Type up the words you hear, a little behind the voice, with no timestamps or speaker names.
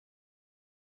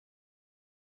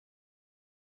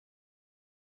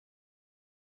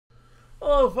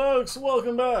Hello folks,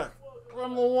 welcome back.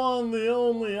 I'm the one, the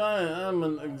only, I am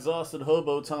an exhausted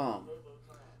Hobo Tom.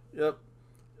 Yep,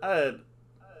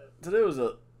 today was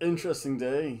an interesting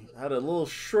day. I had a little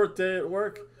short day at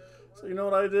work, so you know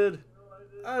what I did?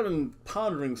 I've been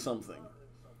pondering something.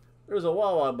 There's a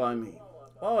Wawa by me.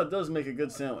 Wawa does make a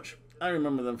good sandwich. I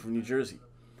remember them from New Jersey.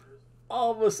 All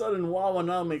of a sudden, Wawa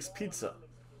now makes pizza.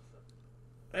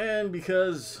 And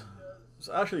because it's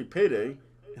actually payday,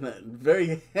 and a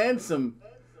very handsome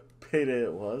payday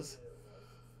it was,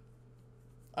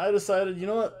 I decided, you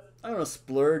know what, I'm going to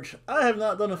splurge. I have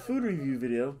not done a food review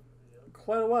video in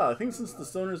quite a while. I think since the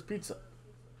Stoner's Pizza.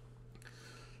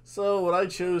 So what I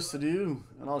chose to do,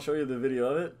 and I'll show you the video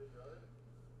of it,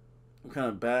 I'm kind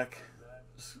of back,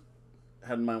 just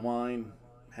had my wine,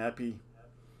 happy.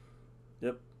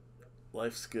 Yep,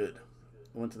 life's good.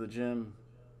 Went to the gym,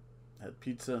 had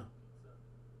pizza,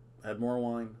 had more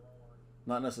wine.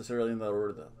 Not necessarily in that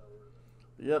order though.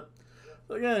 But yep.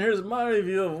 So again, here's my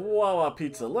review of Wawa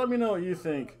Pizza. Let me know what you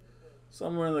think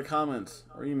somewhere in the comments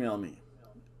or email me.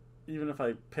 Even if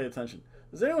I pay attention.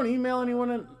 Does anyone email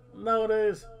anyone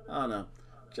nowadays? I don't know.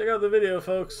 Check out the video,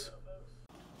 folks.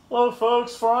 Hello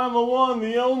folks, for I'm the one,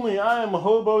 the only, I am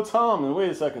Hobo Tom. And wait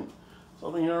a second.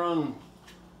 Something here on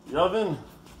the oven.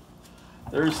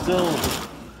 There's still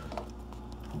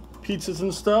pizzas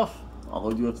and stuff. Although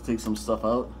I do have to take some stuff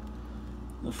out.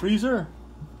 The freezer?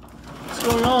 What's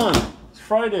going on? It's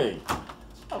Friday.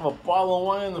 I have a bottle of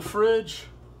wine in the fridge.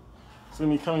 It's going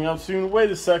to be coming up soon.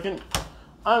 Wait a second.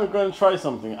 I'm going to try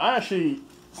something. I actually,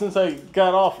 since I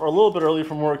got off a little bit early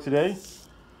from work today,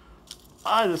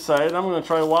 I decided I'm going to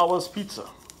try Wawa's Pizza.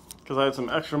 Because I had some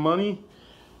extra money.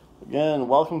 Again,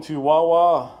 welcome to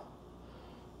Wawa.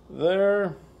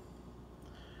 There.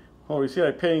 Well, you see I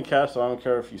pay in cash, so I don't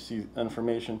care if you see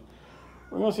information.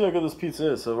 We're going to see how good this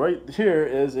pizza is. So right here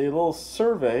is a little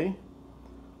survey.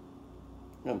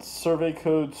 Got survey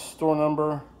code, store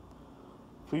number.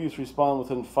 Please respond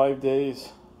within 5 days.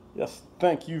 Yes,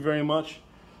 thank you very much.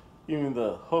 Even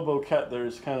the hobo cat there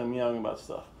is kind of meowing about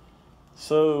stuff.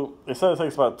 So they said it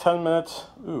takes about 10 minutes.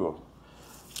 Ooh.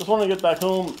 Just want to get back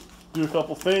home, do a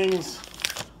couple things.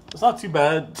 It's not too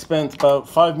bad. Spent about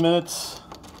 5 minutes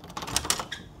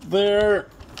there,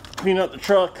 clean out the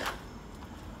truck.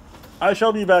 I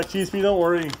shall be back, GSP, don't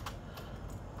worry.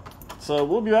 So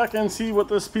we'll be back and see what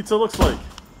this pizza looks like.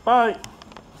 Bye.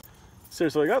 So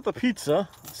I got the pizza.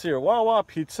 Let's see here, Wawa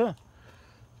Pizza.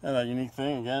 And that unique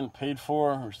thing, again, paid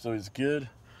for, which is always good.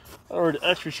 I ordered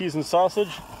extra cheese and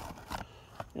sausage.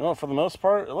 You know, for the most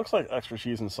part, it looks like extra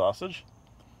cheese and sausage.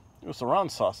 It was a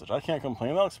round sausage. I can't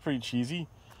complain. That looks pretty cheesy.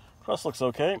 Crust looks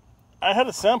okay. I had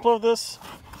a sample of this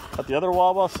at the other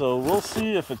Wawa, so we'll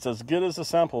see if it's as good as the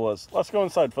sample was. Let's go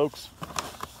inside, folks.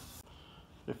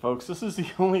 Hey, folks, this is the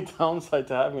only downside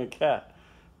to having a cat.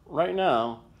 Right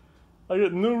now, I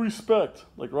get no respect,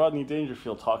 like Rodney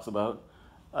Dangerfield talks about.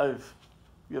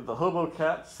 We have the hobo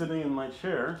cat sitting in my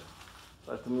chair.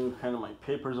 So I have to move kind of my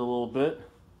papers a little bit.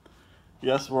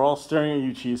 Yes, we're all staring at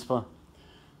you, Chispa.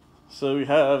 So we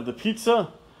have the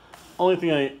pizza. Only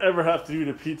thing I ever have to do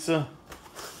to pizza.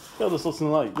 How this looks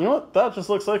like. You know what? That just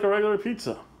looks like a regular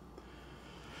pizza.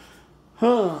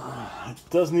 It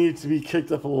does need to be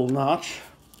kicked up a little notch.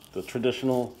 The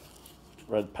traditional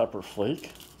red pepper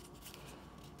flake.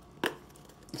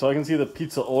 So I can see the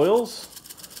pizza oils.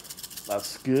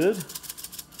 That's good.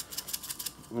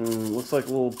 Looks like a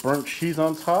little burnt cheese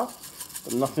on top,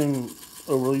 but nothing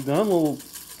overly done. A little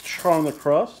char on the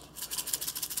crust.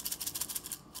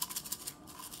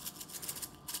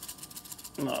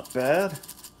 Not bad.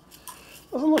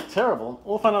 Doesn't look terrible.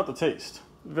 We'll find out the taste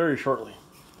very shortly.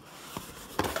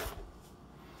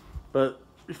 But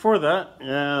before that,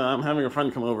 yeah, I'm having a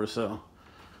friend come over, so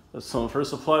that's some of her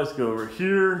supplies. Go over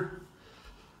here.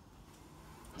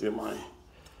 Get my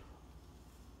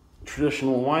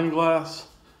traditional wine glass,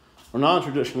 or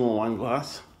non-traditional wine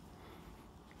glass.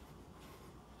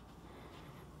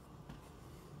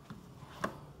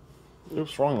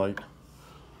 Oops, wrong light.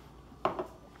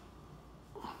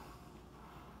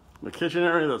 The kitchen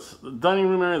area, that's the dining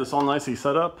room area, that's all nicely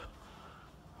set up.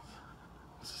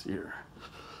 Let's see here.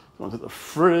 Going to the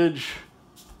fridge.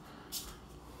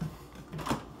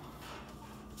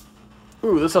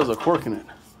 Ooh, this has a cork in it.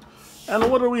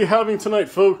 And what are we having tonight,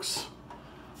 folks?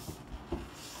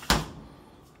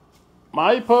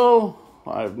 Maipo?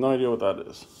 I have no idea what that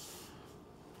is.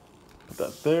 Put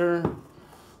that there.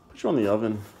 Put you on the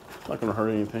oven. It's not going to hurt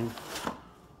anything.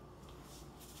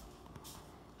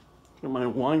 Get my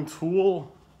wine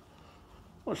tool.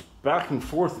 Much back and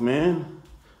forth, man.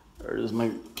 There it is, my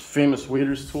famous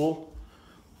waiter's tool.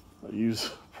 I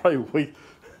use probably way,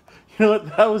 know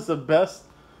what? That was the best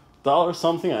dollar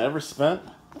something I ever spent.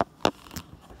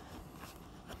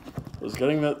 Was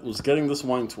getting this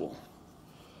wine tool.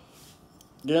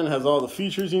 Again, it has all the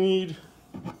features you need.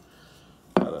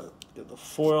 Gotta get the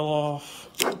foil off.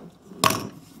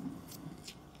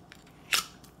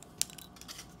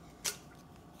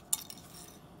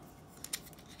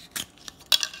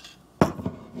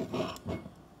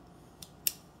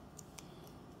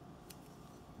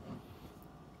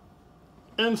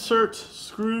 Insert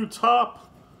screw top.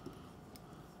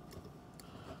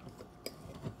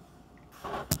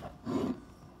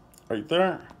 Right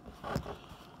there.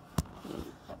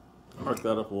 Arc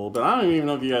that up a little bit. I don't even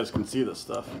know if you guys can see this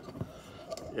stuff.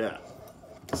 Yeah.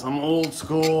 Some old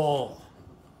school.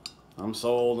 I'm so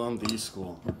old on D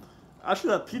school. Actually,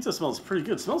 that pizza smells pretty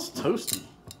good. It smells toasty.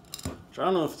 Which I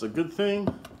don't know if it's a good thing.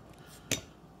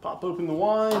 Pop open the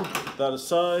wine. Put that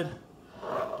aside.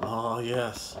 Oh,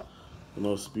 yes. The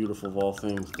most beautiful of all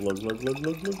things. Glug, glug, glug,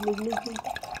 glug, glug, glug, glug, glug.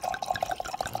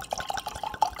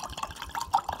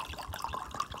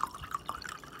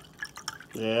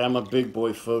 Yeah, I'm a big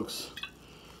boy, folks.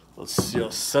 Let's see, I'll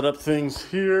set up things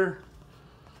here.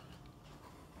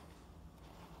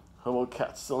 Hobo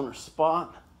Cat's still in her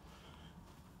spot.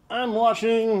 I'm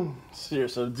watching, let's see here,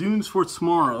 so Dunes for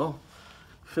tomorrow.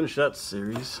 Finish that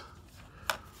series.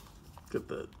 Get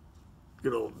the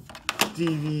good old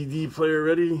DVD player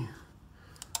ready.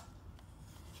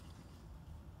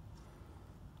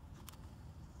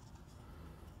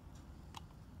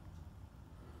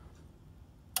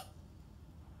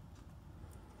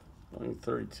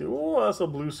 $32. Oh, that's a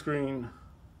blue screen.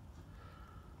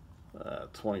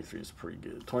 23 is pretty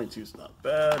good. 22 is not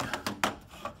bad.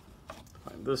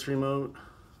 Find this remote.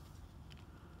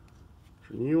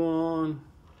 Turn you on.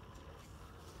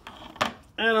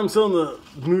 And I'm still in the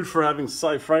mood for having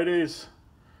Sci Fridays.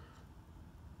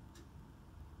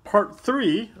 Part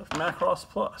 3 of Macross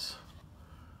Plus.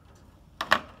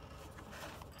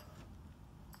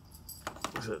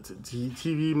 Is that to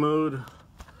TV mode?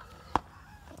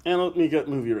 And let me get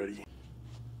movie ready.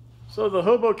 So the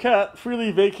Hobo Cat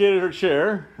freely vacated her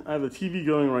chair. I have the TV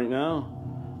going right now.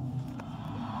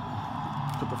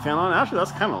 Put the fan on. Actually,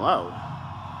 that's kind of loud.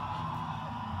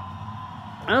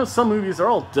 I know some movies are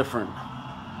all different.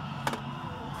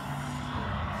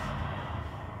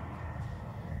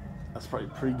 That's probably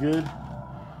pretty good.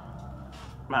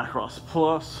 Macross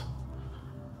Plus.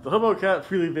 The Hobo Cat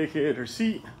freely vacated her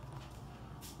seat.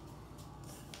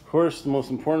 Of course, the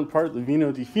most important part, the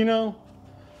Vino di Fino.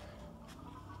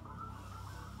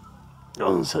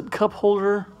 Golden's head cup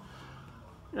holder.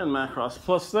 And Macross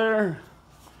Plus there.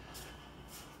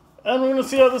 And we're going to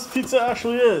see how this pizza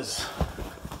actually is.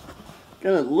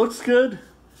 Again, it looks good.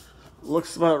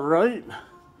 Looks about right.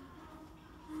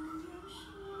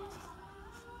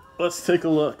 Let's take a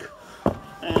look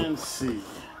and see.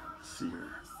 Let's see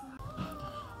here.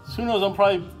 So who knows, I'm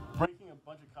probably breaking a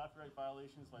bunch of copyright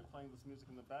violations by playing this music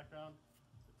in the background.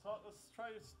 Let's try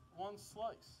one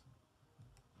slice.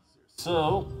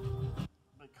 So,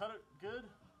 they cut it good.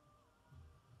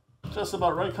 Just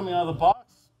about right coming out of the box.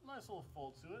 Nice little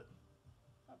fold to it.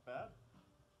 Not bad.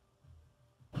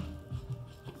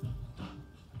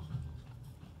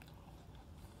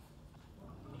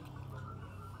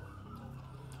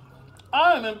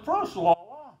 I'm impressed,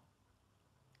 WAWA.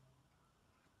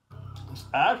 This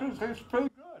actually tastes pretty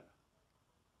good.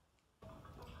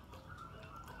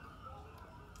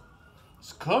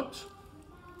 It's cooked.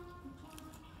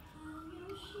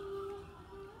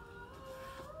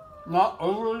 Not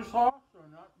overly soft, or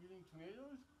not eating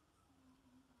tomatoes.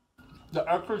 The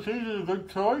extra cheese is a good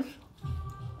choice.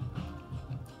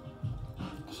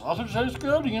 Sausage tastes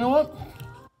good. You know what?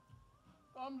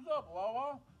 Thumbs up,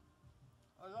 WAWA.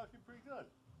 That was actually pretty good.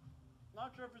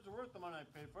 Not sure if it's worth the money I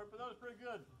paid for it, but that was pretty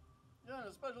good. Yeah, in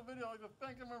a special video, I'd like to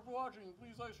thank everyone for watching.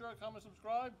 Please like, share, comment,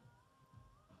 subscribe.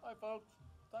 Bye, folks.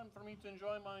 Time for me to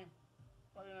enjoy my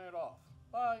Friday night off.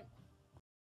 Bye.